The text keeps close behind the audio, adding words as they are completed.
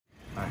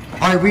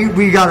All right,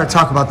 we got to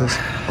talk about this.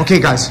 Okay,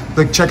 guys,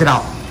 look, check it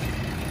out.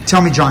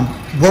 Tell me, John,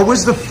 what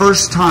was the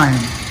first time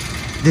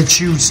that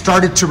you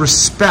started to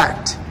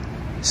respect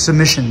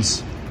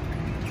submissions?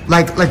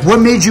 Like what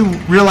made you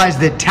realize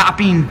that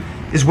tapping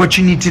is what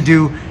you need to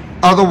do?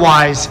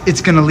 Otherwise,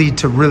 it's going to lead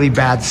to really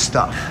bad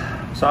stuff.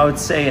 So I would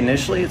say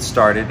initially it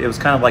was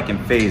kind of like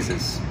in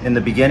phases. In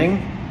the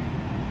beginning,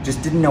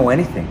 just didn't know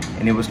anything.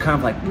 And it was kind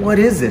of like, what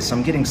is this?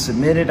 I'm getting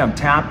submitted, I'm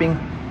tapping,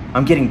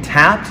 I'm getting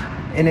tapped.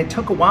 And it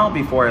took a while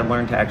before I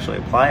learned to actually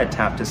apply a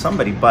tap to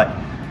somebody. But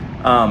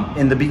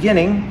in the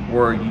beginning,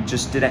 where you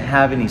just didn't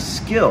have any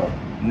skill,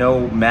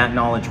 no mat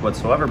knowledge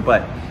whatsoever.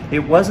 But it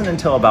wasn't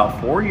until about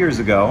 4 years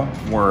ago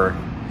where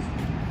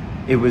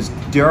it was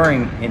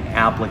during an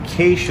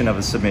application of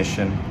a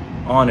submission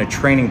on a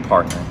training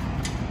partner.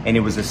 And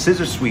it was a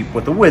scissor sweep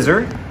with a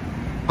wizard.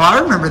 Oh,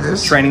 I remember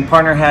this. Training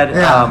partner had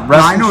wrestling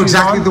I know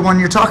exactly shoes on, the one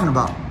you're talking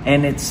about.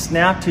 And it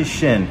snapped his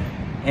shin.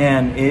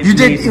 And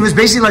it was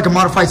basically like a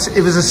modified,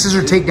 it was a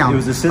scissor takedown. It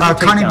was a scissor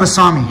takedown. Kani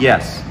Basami.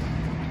 Yes.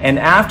 And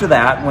after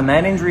that, when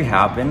that injury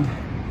happened,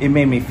 it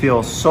made me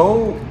feel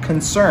so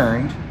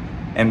concerned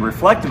and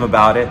reflective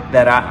about it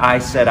that I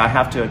said I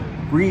have to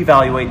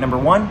reevaluate, number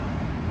one,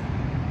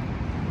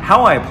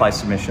 how I apply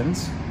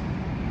submissions,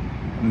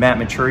 mat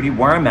maturity,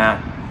 where I'm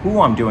at,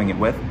 who I'm doing it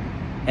with,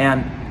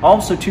 and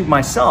also to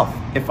myself.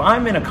 If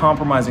I'm in a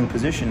compromising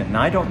position and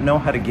I don't know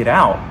how to get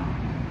out,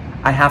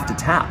 I have to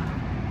tap,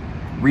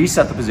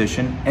 reset the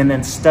position, and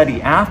then study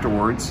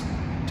afterwards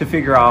to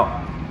figure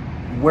out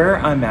where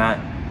I'm at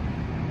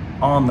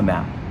on the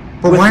mat.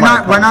 But why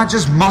not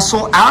just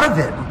muscle out of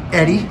it,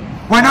 Eddie?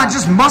 Why not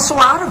just muscle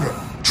out of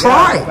it?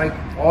 Try. Yeah,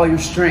 like all your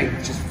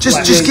strength.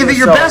 Just give it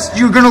your best.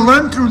 You're going to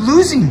learn through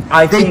losing.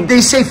 They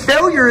say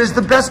failure is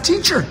the best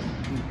teacher.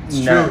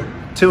 It's true.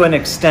 To an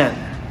extent.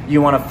 You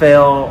want to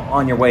fail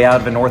on your way out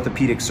of an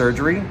orthopedic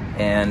surgery,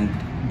 and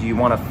do you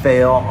want to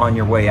fail on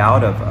your way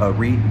out of a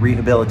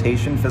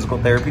rehabilitation physical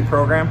therapy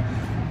program?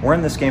 We're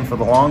in this game for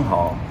the long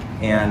haul.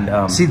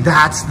 And see,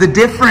 that's the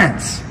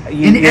difference.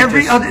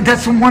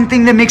 That's the one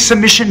thing that makes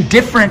submission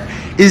different,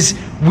 is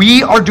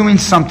we are doing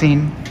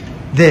something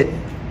that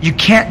you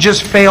can't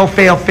just fail,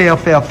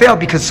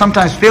 because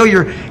sometimes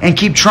failure and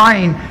keep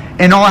trying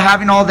and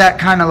having all that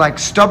kind of like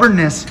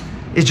stubbornness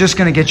is just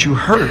going to get you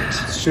hurt.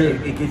 It's true.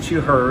 It gets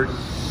you hurt.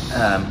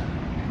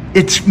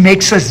 It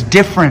makes us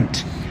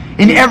different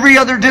in every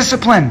other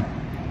discipline.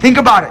 Think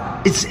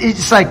about it.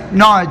 It's like,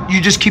 no,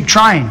 you just keep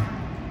trying.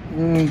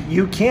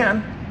 You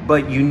can,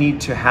 but you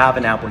need to have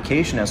an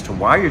application as to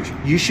why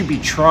you should be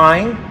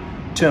trying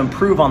to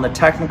improve on the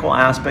technical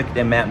aspect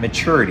and mat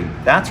maturity.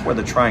 That's where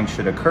the trying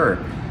should occur.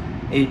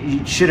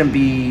 It shouldn't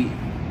be,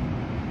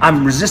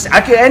 I'm resisting.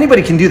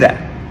 Anybody can do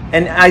that.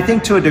 And I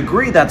think to a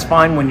degree that's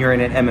fine when you're in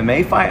an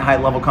MMA fight, high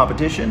level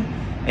competition,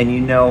 and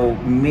you know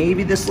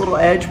maybe this little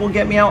edge will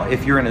get me out.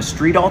 If you're in a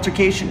street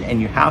altercation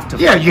and you have to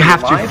fight, you have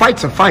to.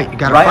 Fight's a fight. You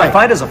gotta fight. A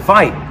fight is a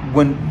fight.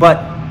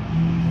 But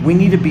we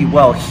need to be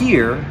well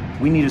here.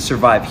 We need to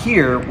survive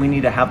here. We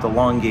need to have the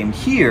long game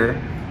here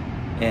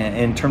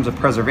in terms of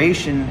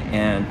preservation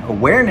and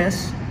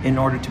awareness in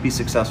order to be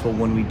successful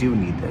when we do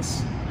need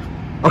this.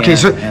 Okay,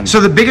 so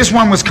the biggest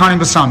one was Kani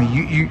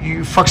Basami.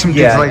 You fucked some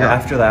kids later.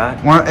 After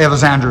that. It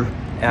was Andrew.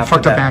 You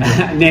fucked up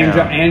Andrew. Name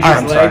drop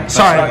Andrew's leg.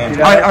 Sorry.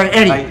 All right,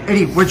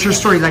 Eddie, what's your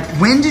story? Like,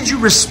 when did you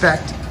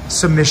respect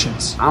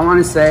submissions? I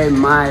want to say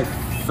my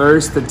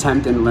first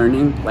attempt in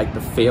learning, like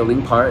the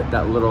failing part,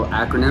 that little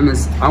acronym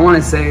is, I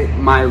want to say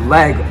my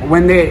leg,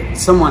 when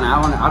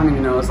I don't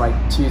even know, it was like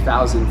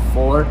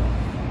 2004.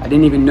 I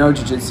didn't even know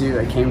jiu-jitsu.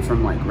 I came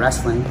from like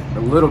wrestling, a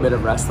little bit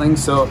of wrestling.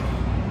 So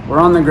we're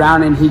on the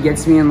ground and he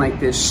gets me in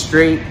like this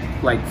straight,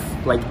 like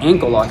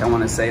ankle lock, I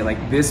want to say.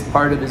 Like this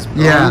part of his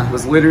bone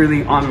was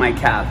literally on my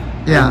calf.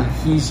 Yeah. And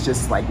he's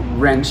just like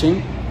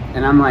wrenching.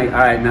 And I'm like, all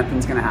right,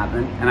 nothing's going to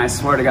happen. And I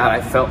swear to God,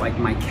 I felt like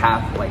my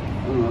calf like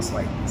almost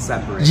like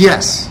separated.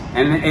 Yes.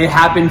 And it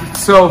happened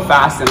so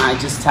fast and I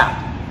just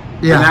tapped.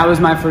 Yeah. And that was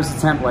my first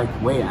attempt. Like,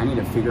 wait, I need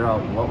to figure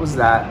out what was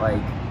that?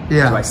 Like,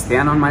 do I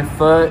stand on my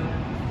foot?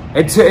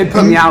 It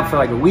put me out for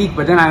like a week,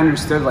 but then I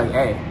understood like,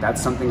 hey,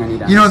 that's something I need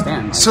to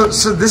understand. Like,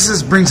 so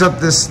this brings up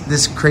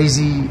this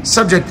crazy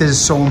subject that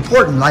is so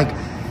important. Like,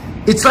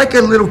 it's like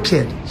a little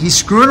kid. He's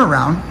screwing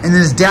around, and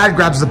then his dad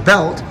grabs the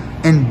belt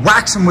and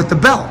whacks him with the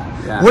belt.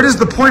 Yeah. What is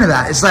the point of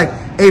that? It's like,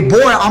 hey,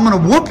 boy, I'm going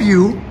to whoop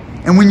you,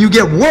 and when you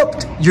get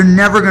whooped, you're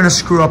never going to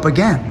screw up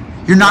again.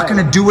 You're not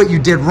going to do what you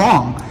did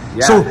wrong.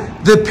 Yeah. So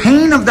the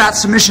pain of that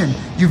submission,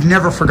 you've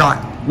never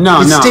forgotten.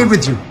 No, it stayed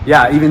with you.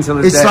 Yeah, even till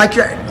this day.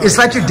 It's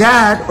like your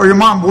dad or your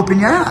mom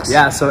whooping your ass.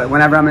 Yeah, so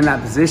whenever I'm in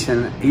that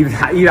position, even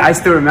I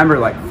still remember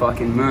like,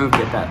 fucking move,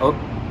 get that,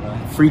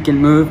 freaking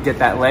move, get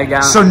that leg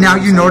out. So now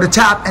you know to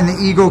tap, and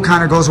the ego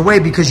kind of goes away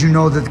because you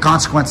know that the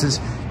consequences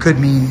could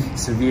mean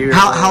severe.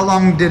 How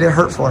long did it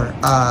hurt for?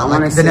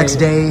 Like the next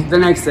day? The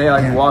next day,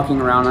 like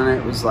walking around on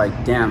it was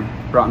like, damn,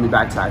 brought me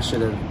back to I should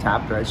have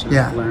tapped or I should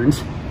have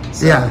learned.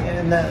 So,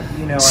 and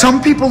that,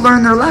 some people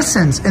learn their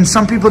lessons and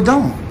some people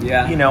don't.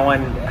 Yeah.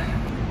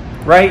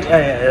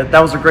 That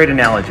was a great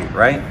analogy,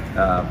 right?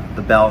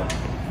 The belt.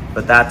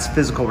 But that's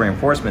physical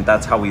reinforcement.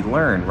 That's how we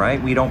learn, right?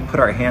 We don't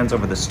put our hands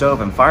over the stove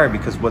and fire,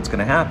 because what's going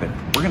to happen?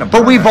 We're going to burn.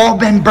 But we've all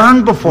been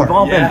burned before. We've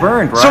all been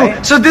burned,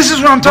 right? So this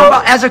is what I'm talking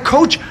about. As a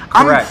coach,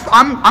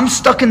 I'm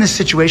stuck in this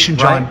situation,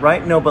 John.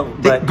 Right? No,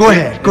 but go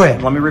ahead.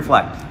 Let me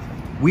reflect.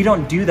 We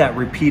don't do that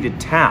repeated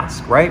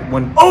task, right?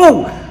 When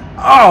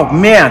oh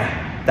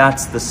man,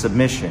 that's the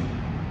submission.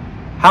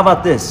 How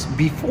about this?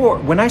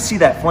 When I see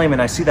that flame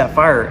and I see that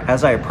fire,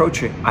 as I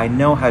approach it, I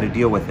know how to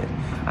deal with it.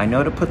 I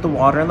know to put the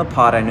water in the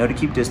pot. I know to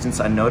keep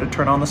distance. I know to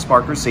turn on the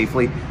sparkler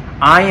safely.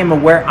 I am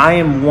aware. I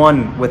am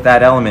one with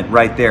that element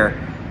right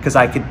there, because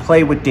I could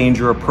play with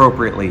danger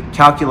appropriately.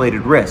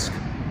 Calculated risk.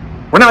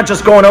 We're not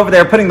just going over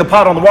there, putting the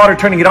pot on the water,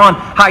 turning it on,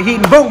 high heat,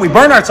 and boom, we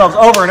burn ourselves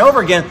over and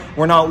over again.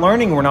 We're not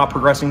learning. We're not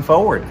progressing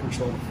forward.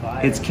 Control the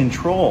fire. It's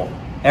control.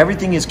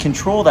 Everything is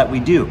control that we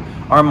do.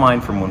 Our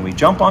mind, from when we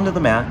jump onto the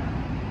mat,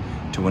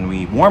 to when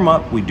we warm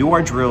up, we do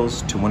our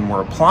drills, to when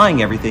we're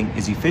applying everything,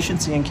 is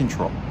efficiency and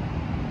control.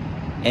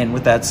 And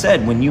with that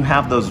said, when you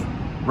have those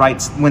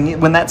rights,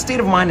 when that state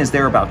of mind is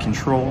there about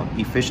control,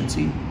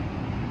 efficiency,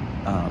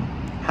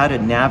 how to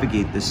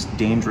navigate this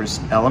dangerous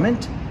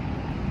element,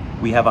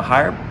 we have a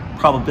higher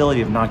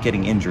probability of not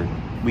getting injured.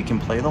 We can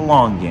play the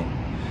long game.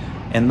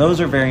 And those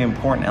are very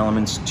important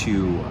elements to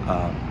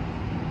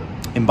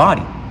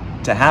embody,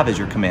 to have as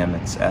your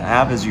commandments,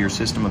 have as your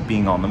system of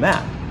being on the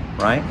mat,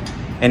 right?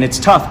 And it's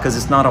tough because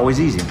it's not always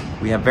easy.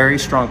 We have very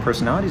strong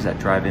personalities that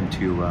drive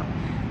into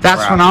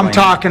that's what I'm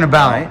talking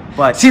about. Right?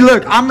 But see,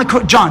 look, I'm the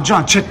coach. John,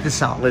 check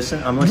this out.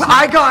 Listen, I'm listening.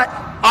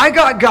 I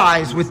got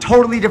guys with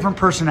totally different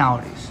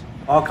personalities.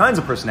 All kinds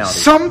of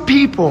personalities. Some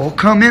people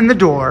come in the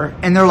door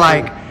and they're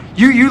like,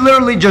 you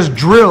literally just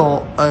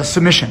drill a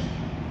submission,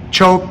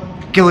 choke,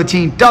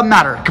 guillotine, doesn't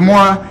matter,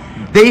 Kimura.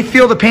 They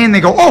feel the pain.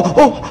 They go,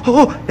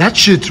 oh, that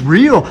shit's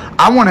real.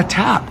 I want to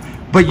tap.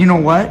 But you know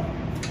what?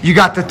 You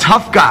got the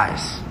tough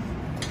guys.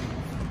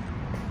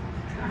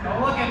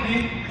 Don't look at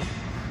me.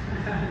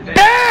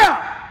 Damn!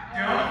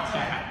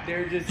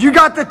 You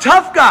got the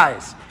tough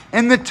guys.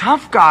 And the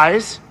tough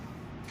guys,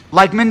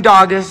 like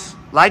Mendagas,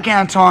 like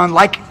Anton,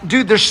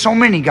 dude, there's so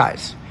many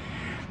guys.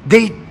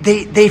 They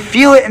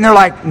feel it and they're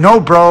like, no,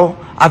 bro,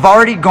 I've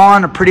already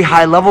gone a pretty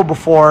high level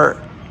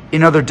before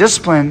in other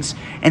disciplines,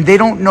 and they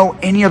don't know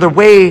any other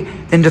way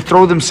than to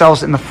throw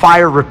themselves in the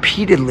fire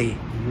repeatedly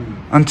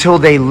until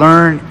they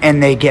learn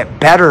and they get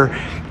better.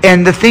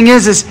 And the thing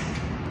is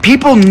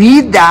people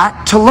need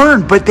that to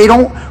learn, but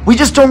we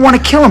just don't want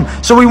to kill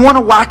them. So we want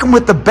to whack them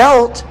with the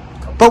belt,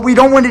 but we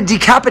don't want to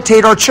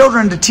decapitate our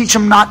children to teach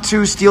them not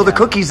to steal the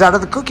cookies out of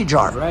the cookie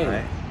jar.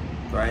 Right.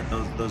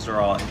 Those are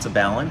all, it's a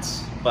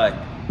balance, but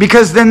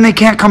because then they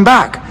can't come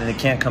back. Then they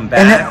can't come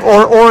back.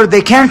 Or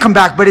they can come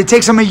back, but it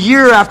takes them a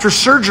year after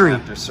surgery.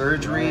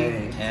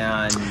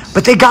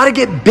 But they got to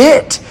get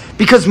bit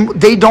because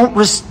they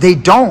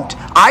don't.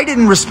 I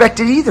didn't respect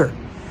it either.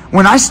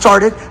 When I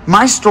started,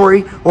 my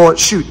story, well,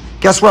 shoot,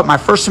 guess what? My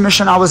first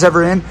submission I was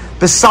ever in,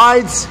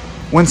 besides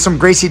when some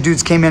Gracie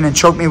dudes came in and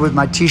choked me with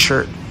my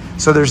t-shirt.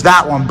 So there's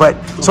that one.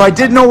 So I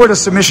did know what a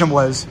submission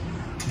was,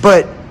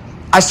 but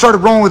I started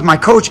rolling with my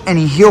coach and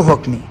he heel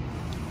hooked me.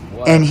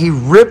 And he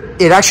ripped,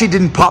 it actually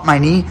didn't pop my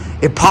knee,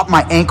 it popped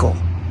my ankle.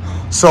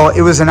 So it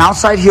was an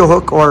outside heel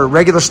hook or a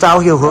regular style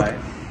heel hook. Right.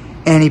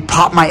 And he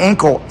popped my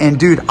ankle, and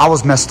dude, I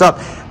was messed up.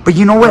 But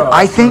you know what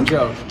I think?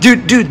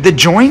 Dude, the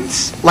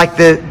joints, like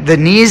the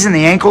knees and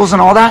the ankles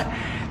and all that,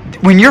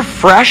 when you're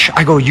fresh,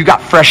 I go, you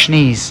got fresh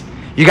knees.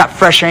 You got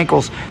fresh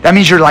ankles. That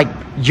means you're like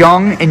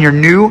young and you're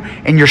new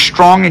and you're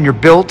strong and you're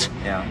built.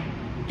 Yeah.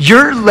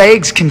 Your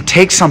legs can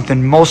take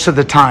something most of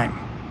the time.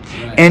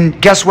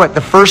 And guess what?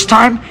 The first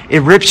time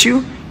it rips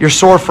you, you're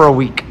sore for a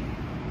week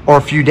or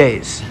a few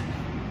days.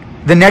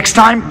 The next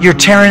time you're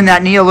tearing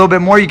that knee a little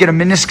bit more, you get a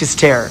meniscus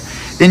tear.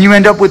 Then you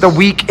end up with a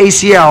weak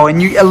ACL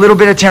and a little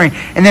bit of tearing.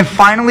 And then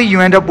finally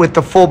you end up with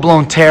the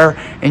full-blown tear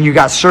and you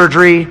got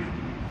surgery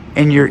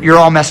and you're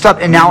all messed up.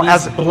 And now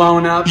as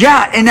blown up.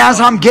 Yeah, and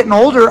as I'm getting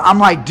older, I'm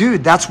like,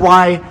 dude, that's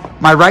why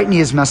my right knee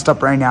is messed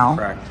up right now.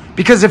 Correct.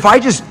 Because if I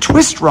just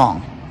twist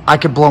wrong, I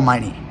could blow my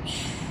knee.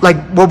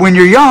 Well, when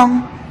you're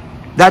young,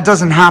 that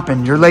doesn't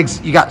happen. Your legs,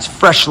 you got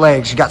fresh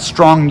legs. You got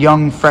strong,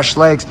 young, fresh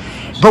legs.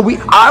 But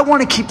I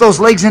want to keep those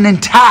legs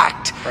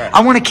intact. Right.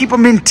 I want to keep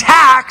them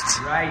intact.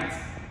 Right.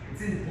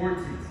 It's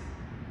important.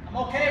 I'm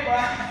okay, bro.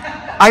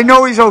 I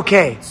know he's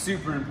okay. It's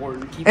super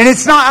important. And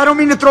it's not, I don't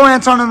mean to throw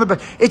Anton on the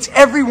back. It's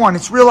everyone.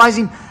 It's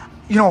realizing,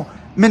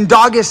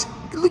 Mendagas,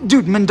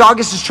 dude,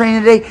 Mendagas is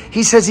training today.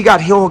 He says he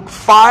got heel hooked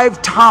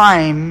 5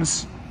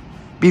 times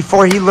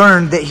before he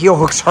learned that heel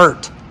hooks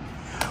hurt.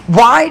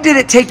 Why did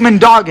it take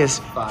Mendagas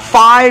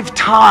 5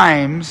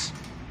 times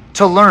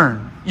to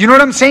learn? You know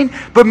what I'm saying?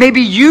 But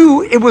maybe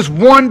it was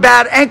one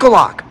bad ankle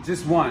lock.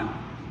 Just one.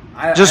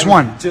 Just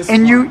one.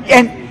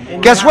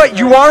 And guess what?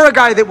 You are a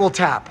guy that will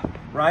tap.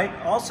 Right?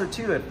 Also,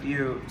 too, if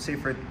you say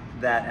for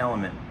that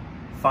element,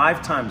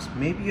 5 times,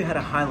 maybe you had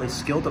a highly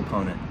skilled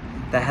opponent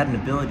that had an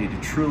ability to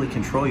truly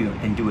control you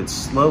and do it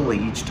slowly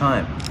each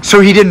time.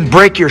 So he didn't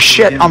break your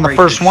shit on the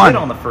first one.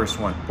 On the first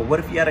one. But what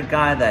if you had a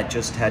guy that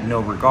just had no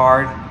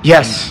regard?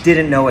 Yes. And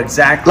didn't know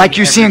exactly. Like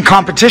you see in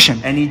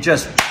competition. And he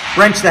just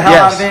wrenched the hell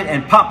out of it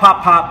and pop,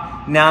 pop,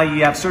 pop. Now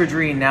you have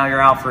surgery and now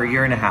you're out for 1.5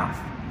 years.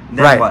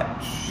 Then what?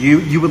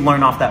 You would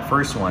learn off that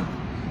first one.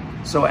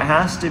 So it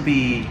has to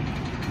be,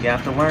 you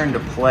have to learn to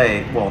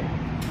play, well,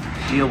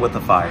 deal with the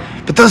fire.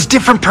 But those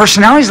different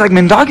personalities, like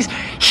Mindaugas,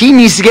 he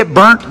needs to get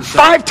burnt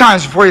 5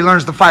 times before he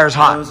learns the fire's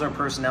hot. Those are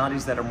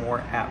personalities that are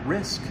more at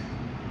risk.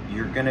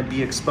 You're going to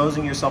be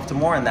exposing yourself to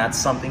more, and that's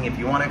something, if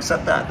you want to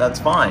accept that, that's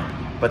fine.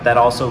 But that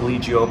also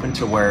leaves you open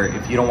to where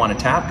if you don't want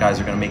to tap, guys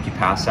are going to make you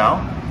pass out,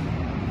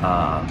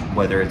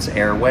 whether it's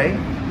airway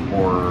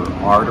or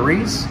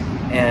arteries,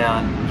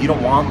 and you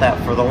don't want that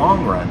for the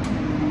long run.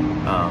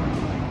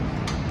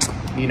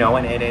 You know,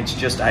 and it's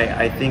just,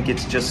 I think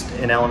it's just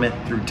an element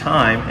through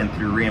time and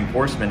through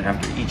reinforcement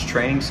after each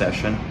training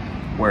session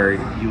where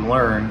you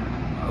learn,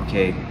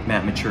 okay,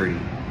 mat maturity,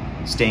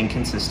 staying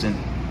consistent,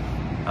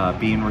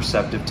 being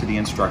receptive to the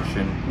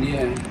instruction,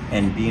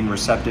 and being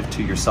receptive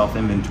to your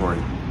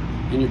self-inventory.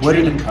 And your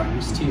training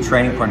partners too.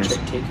 Training partners.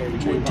 Take care of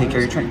your training Take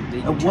care of your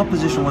training. What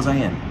position was I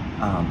in?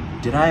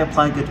 Did I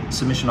apply good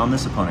submission on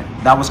this opponent?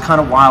 That was kind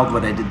of wild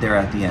what I did there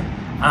at the end.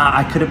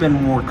 I could have been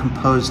more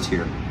composed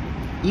here.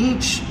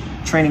 Each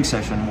training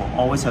session will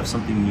always have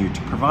something new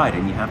to provide,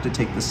 and you have to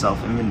take the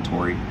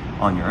self-inventory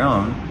on your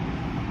own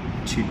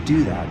to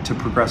do that, to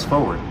progress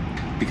forward.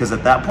 Because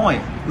at that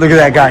point... Look at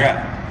that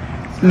guy.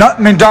 Not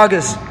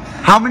Mindaugas.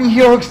 How many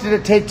heel hooks did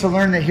it take to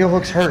learn that heel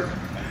hooks hurt?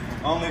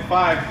 Only 5.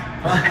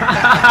 5.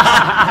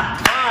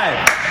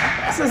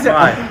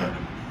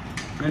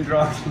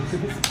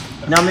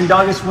 Now,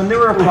 Mindaugas, when they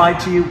were applied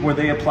to you, were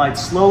they applied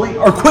slowly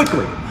or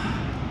quickly?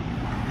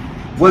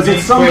 Was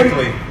it somebody...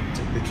 Quickly.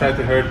 They tried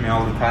to hurt me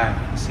all the time.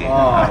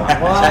 Oh,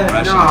 what?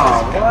 No,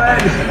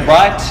 what?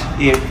 But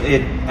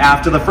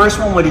after the first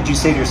one, what did you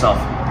say to yourself?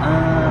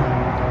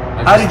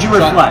 How did you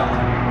reflect?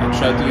 I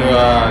tried to do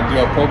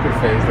a poker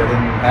face. That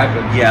didn't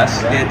happen.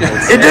 Yes,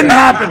 it didn't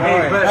happen.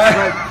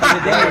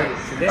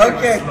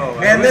 Okay,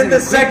 and then the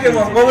second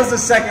one. What was the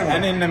second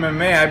one? And in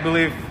MMA, I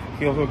believe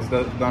heel hooks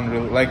don't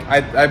really like.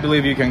 I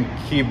believe you can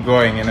keep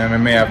going in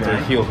MMA after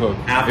a heel hook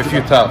if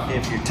you're tough.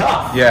 If you're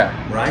tough, yeah,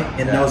 right.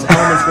 In those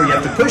elements where you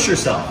have to push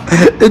yourself.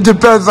 It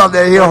depends on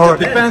the heel hook.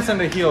 It depends on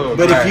the heel hook.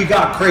 But if you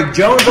got Craig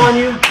Jones on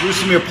you,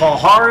 Lusamir Paul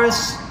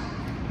Harris,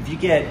 if you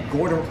get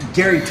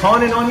Gary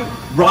Tonin on you,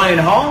 Ryan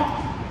Hall,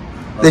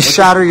 they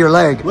shatter your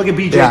leg. Look at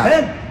BJ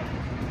Penn.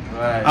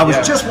 Right, I was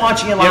just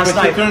watching it last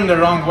night. He turned the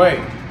wrong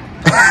way.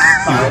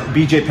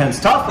 BJ Penn's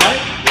tough, right?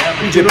 Yeah,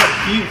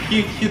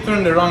 he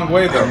turned the wrong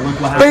way though. Look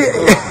what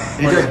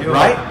happened.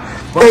 Right?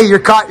 Hey, you're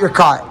caught. You're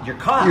caught. You're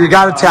caught. You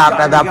got to tap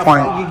at that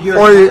point.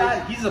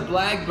 He's a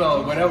black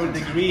belt, whatever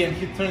degree, and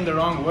he turned the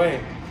wrong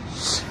way.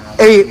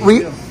 Hey,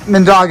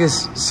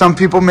 Mindaugas, some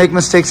people make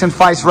mistakes in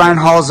fights. Ryan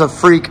Hall's a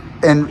freak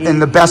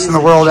and the best in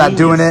the world at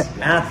doing it.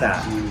 At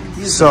that.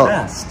 He's so, the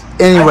best.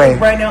 Anyway. I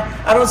think right now,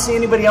 I don't see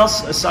anybody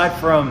else aside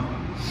from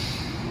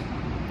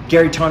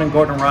Gary Tonin,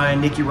 Gordon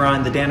Ryan, Nicky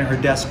Ryan, the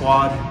Danaher Death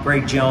Squad,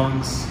 Greg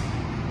Jones.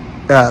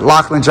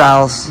 Lachlan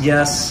Giles.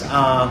 Yes. Who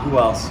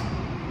else?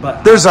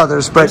 But there's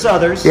others. But there's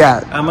others. Yeah.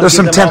 There's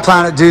some 10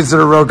 Planet dudes that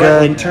are real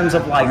good. In terms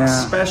of like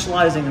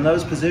specializing in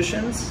those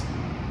positions,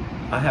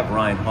 I have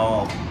Ryan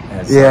Hall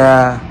as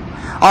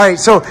All right.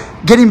 So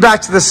getting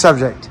back to the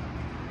subject,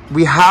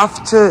 we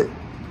have to.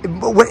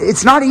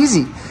 It's not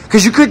easy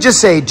because you could just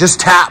say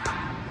just tap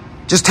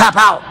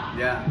out.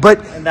 Yeah.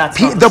 But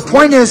the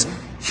point is,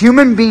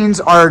 human beings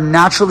are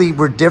naturally,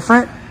 we're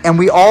different, and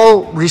we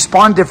all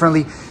respond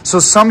differently. So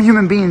some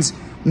human beings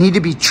need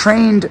to be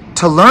trained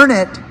to learn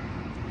it.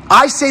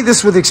 I say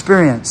this with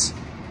experience.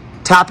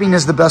 Tapping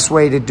is the best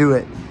way to do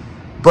it.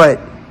 But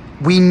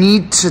we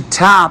need to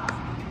tap.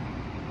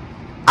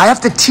 I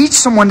have to teach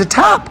someone to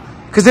tap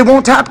because they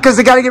won't tap because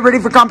they got to get ready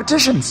for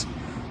competitions.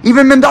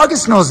 Even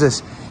Mindaugas knows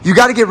this. You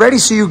got to get ready,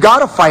 so you got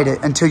to fight it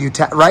until you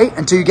tap, right?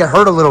 Until you get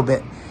hurt a little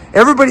bit.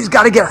 Everybody's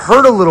got to get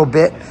hurt a little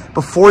bit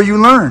before you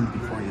learn.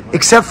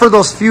 Except for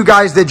those few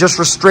guys that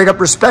just straight up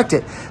respect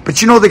it.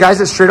 But you know the guys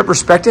that straight up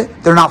respect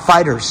it, they're not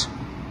fighters.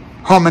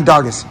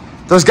 Mindaugas.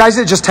 Those guys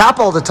that just tap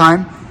all the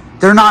time,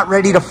 they're not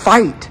ready to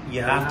fight.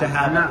 You have to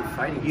have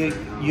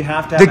you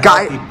have to have the a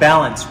healthy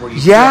balance where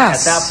you at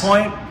that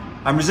point,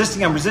 I'm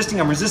resisting,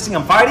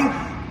 I'm fighting.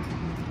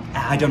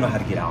 I don't know how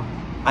to get out.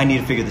 I need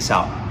to figure this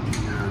out.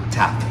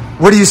 Tap.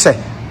 What do you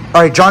say?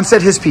 All right, John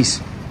said his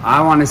piece.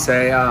 I want to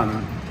say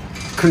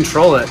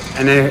control it,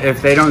 and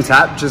if they don't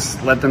tap,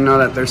 just let them know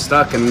that they're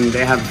stuck and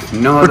they have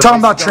no other. We're talking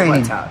about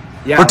training.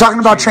 Yeah, we're talking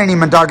about training,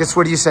 Mindaugas.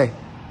 What do you say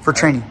for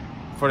training?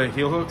 For the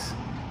heel hooks?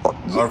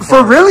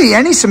 For really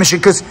any submission,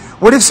 because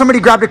what if somebody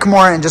grabbed a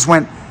Kimura and just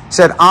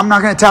said, I'm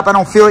not going to tap, I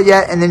don't feel it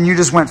yet, and then you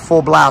just went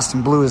full blast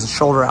and blew his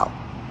shoulder out?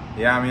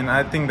 Yeah, I mean,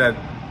 I think that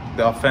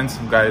the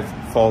offensive guys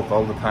fault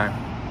all the time.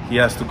 He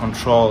has to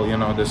control,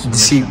 the submission.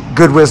 See,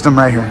 good wisdom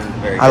right here.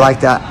 I like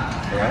that.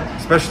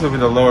 Especially with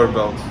the lower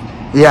belt.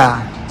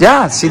 Yeah.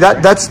 Yeah, see,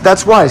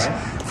 that's wise.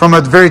 from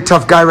a very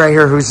tough guy right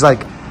here who's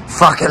like,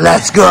 fuck it,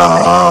 let's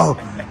go.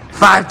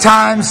 5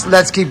 times,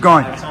 let's keep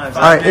going. All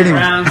right,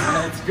 anyway.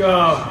 Let's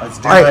go. Let's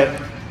do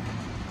it.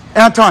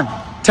 Anton,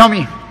 tell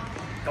me.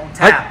 Don't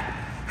tap.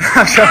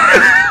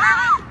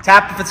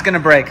 Tap if it's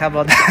gonna break. How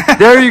about that?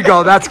 There you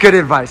go. That's good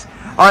advice.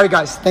 All right,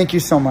 guys. Thank you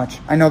so much.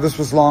 I know this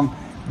was long,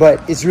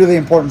 but it's really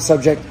important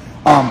subject.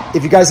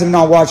 If you guys have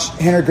not watched,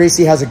 Henry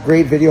Gracie has a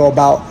great video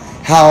about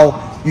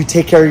how you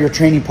take care of your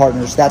training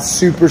partners. That's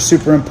super,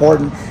 super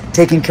important.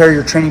 Taking care of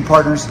your training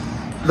partners.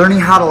 Learning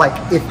how to, like,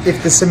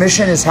 if the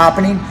submission is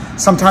happening,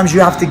 sometimes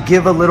you have to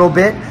give a little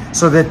bit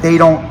so that they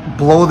don't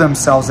blow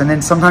themselves. And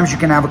then sometimes you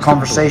can have a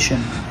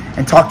conversation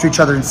and talk to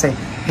each other and say,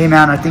 hey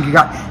man, I think you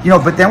got,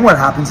 but then what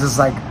happens is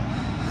like,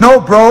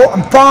 no bro,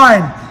 I'm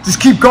fine. Just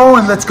keep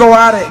going. Let's go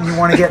at it. And you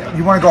want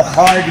to go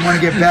hard. You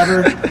want to get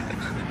better.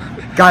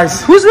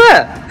 Guys. Who's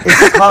that?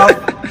 It's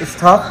tough. It's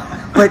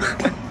tough. But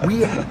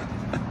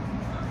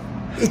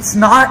it's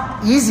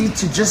not easy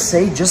to just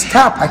say, just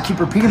tap. I keep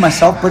repeating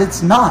myself, but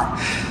it's not.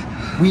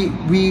 We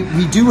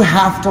do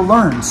have to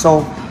learn.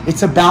 So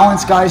it's a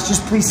balance, guys.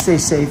 Just please stay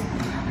safe.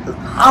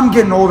 I'm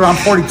getting older. I'm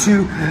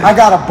 42. I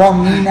got a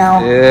bum knee now.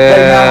 Yeah.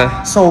 Right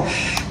now. So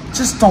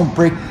just don't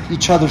break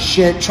each other's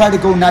shit. Try to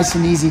go nice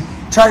and easy.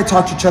 Try to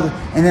talk to each other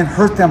and then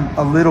hurt them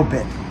a little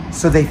bit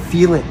so they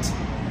feel it.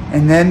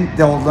 And then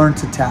they'll learn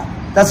to tap.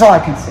 That's all I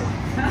can say.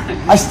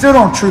 I still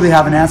don't truly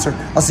have an answer.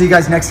 I'll see you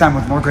guys next time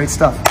with more great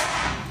stuff.